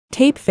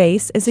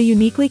Tapeface is a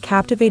uniquely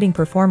captivating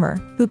performer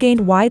who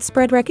gained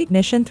widespread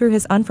recognition through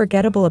his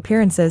unforgettable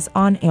appearances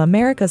on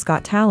America's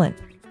Got Talent.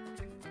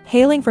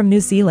 Hailing from New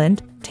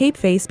Zealand,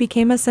 Tapeface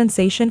became a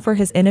sensation for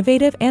his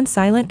innovative and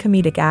silent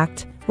comedic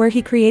act, where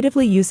he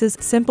creatively uses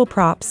simple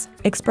props,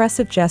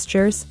 expressive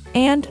gestures,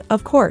 and,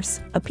 of course,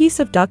 a piece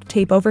of duct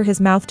tape over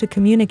his mouth to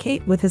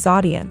communicate with his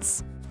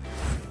audience.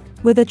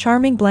 With a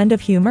charming blend of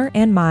humor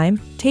and mime,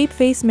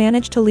 Tapeface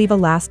managed to leave a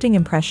lasting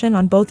impression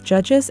on both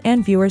judges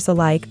and viewers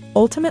alike,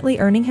 ultimately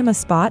earning him a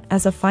spot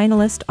as a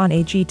finalist on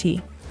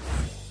AGT.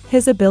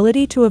 His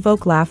ability to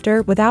evoke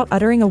laughter without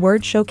uttering a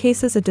word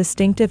showcases a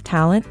distinctive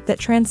talent that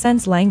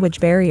transcends language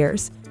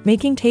barriers,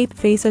 making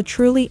Tapeface a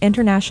truly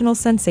international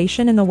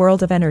sensation in the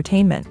world of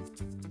entertainment.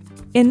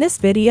 In this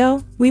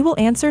video, we will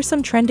answer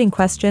some trending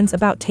questions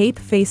about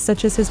Tapeface,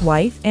 such as his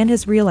wife and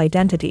his real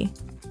identity.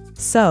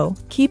 So,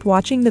 keep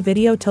watching the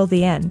video till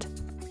the end.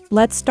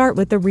 Let's start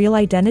with the real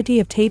identity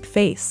of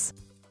Tapeface.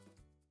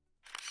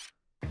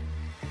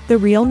 The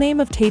real name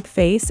of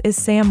Tapeface is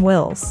Sam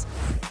Wills.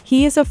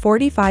 He is a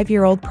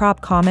 45-year-old prop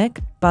comic,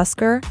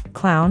 busker,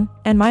 clown,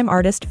 and mime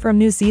artist from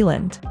New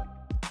Zealand.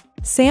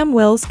 Sam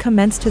Wills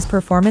commenced his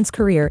performance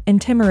career in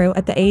Timaru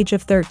at the age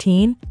of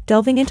 13,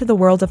 delving into the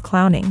world of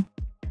clowning.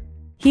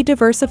 He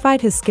diversified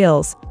his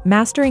skills,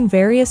 mastering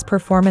various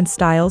performance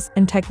styles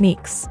and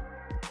techniques.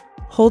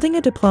 Holding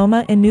a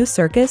diploma in New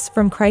Circus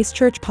from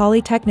Christchurch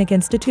Polytechnic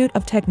Institute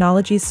of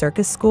Technology's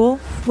Circus School,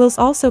 Wills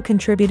also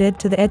contributed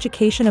to the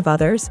education of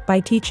others by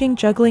teaching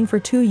juggling for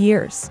 2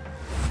 years.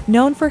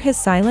 Known for his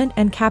silent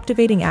and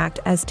captivating act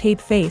as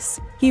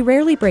Tapeface, he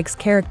rarely breaks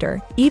character,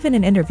 even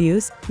in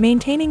interviews,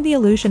 maintaining the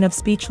illusion of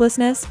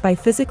speechlessness by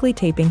physically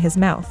taping his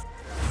mouth.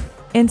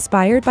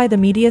 Inspired by the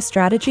media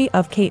strategy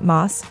of Kate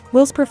Moss,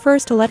 Wills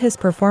prefers to let his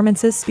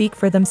performances speak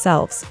for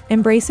themselves,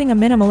 embracing a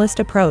minimalist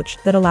approach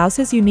that allows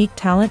his unique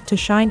talent to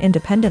shine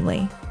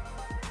independently.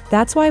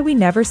 That's why we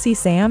never see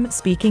Sam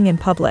speaking in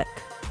public.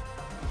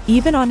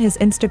 Even on his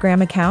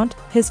Instagram account,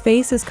 his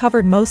face is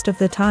covered most of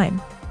the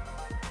time.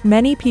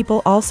 Many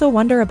people also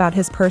wonder about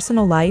his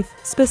personal life,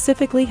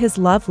 specifically his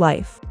love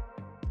life.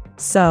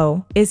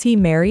 So, is he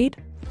married?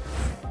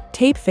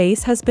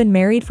 Tapeface has been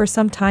married for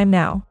some time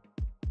now.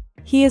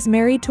 He is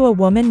married to a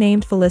woman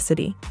named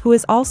Felicity, who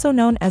is also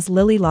known as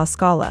Lily La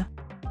Scala.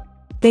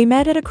 They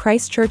met at a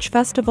Christchurch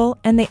festival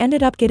and they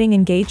ended up getting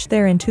engaged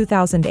there in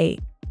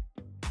 2008.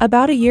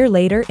 About a year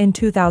later, in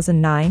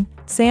 2009,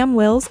 Sam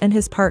Wills and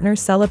his partner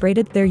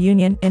celebrated their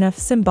union in a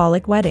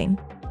symbolic wedding.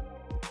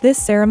 This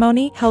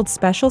ceremony held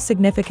special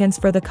significance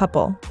for the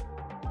couple.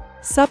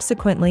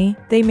 Subsequently,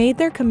 they made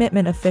their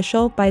commitment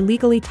official by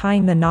legally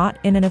tying the knot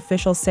in an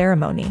official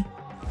ceremony.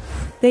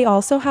 They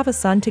also have a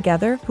son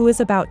together who is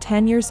about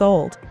 10 years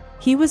old.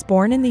 He was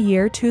born in the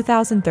year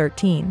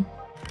 2013.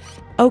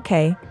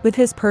 Okay, with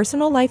his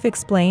personal life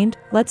explained,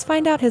 let's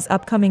find out his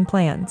upcoming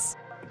plans.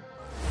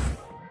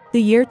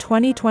 The year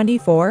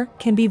 2024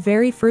 can be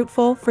very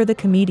fruitful for the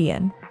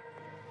comedian.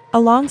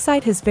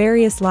 Alongside his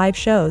various live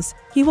shows,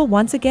 he will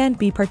once again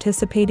be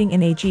participating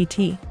in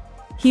AGT.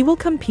 He will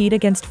compete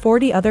against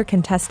 40 other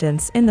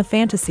contestants in the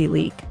Fantasy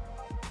League.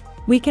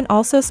 We can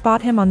also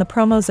spot him on the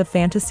promos of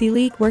Fantasy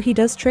League, where he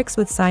does tricks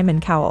with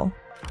Simon Cowell.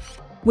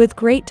 With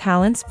great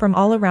talents from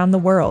all around the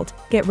world,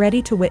 get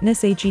ready to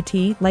witness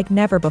AGT like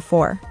never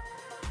before.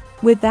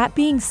 With that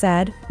being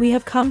said, we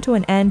have come to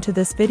an end to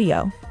this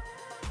video.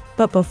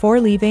 But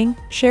before leaving,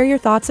 share your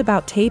thoughts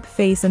about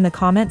Tapeface in the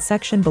comment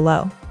section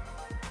below.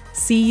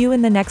 See you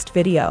in the next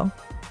video.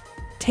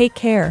 Take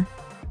care.